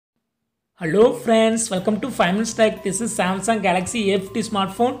Hello friends, welcome to 5 Minutes Tech. This is Samsung Galaxy A50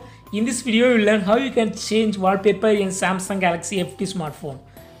 smartphone. In this video, you will learn how you can change wallpaper in Samsung Galaxy A50 smartphone.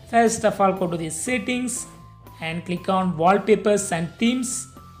 First of all, go to the settings and click on wallpapers and themes.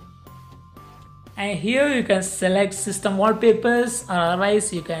 And here you can select system wallpapers, or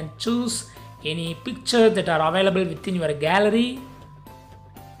otherwise you can choose any picture that are available within your gallery.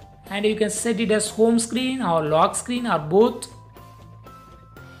 And you can set it as home screen or lock screen or both.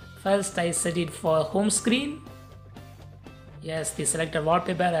 First I set it for home screen. Yes, the selected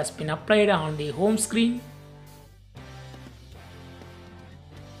wallpaper has been applied on the home screen.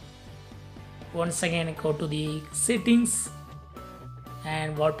 Once again go to the settings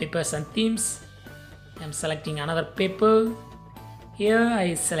and wallpapers and themes. I am selecting another paper. Here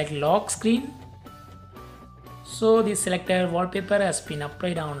I select lock screen. So the selected wallpaper has been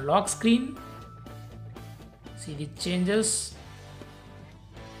applied on lock screen. See the changes.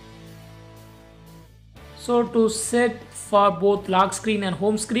 So to set for both lock screen and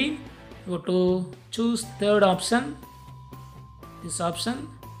home screen, go to choose third option, this option.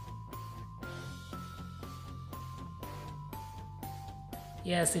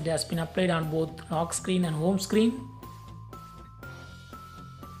 Yes, it has been applied on both lock screen and home screen.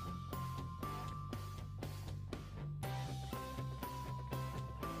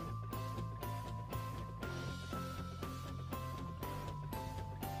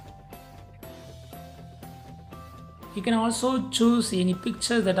 You can also choose any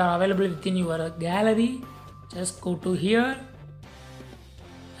pictures that are available within your gallery. Just go to here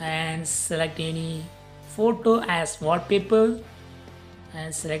and select any photo as wallpaper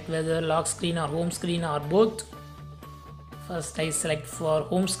and select whether lock screen or home screen or both. First I select for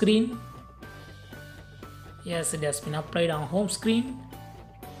home screen. Yes, it has been applied on home screen.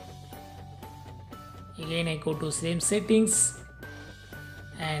 Again I go to same settings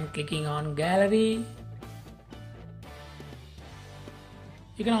and clicking on gallery.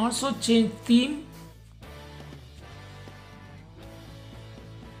 You can also change theme.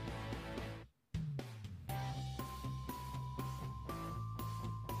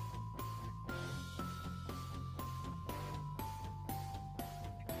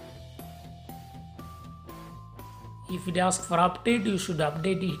 If it asks for update, you should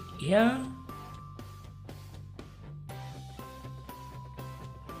update it here.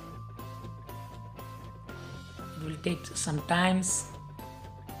 It will take some time.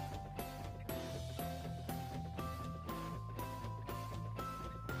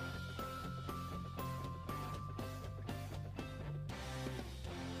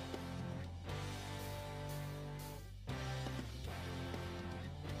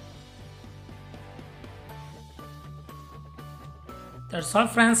 That's all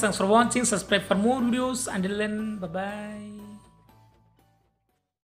friends, thanks for watching, subscribe for more videos, until then bye bye.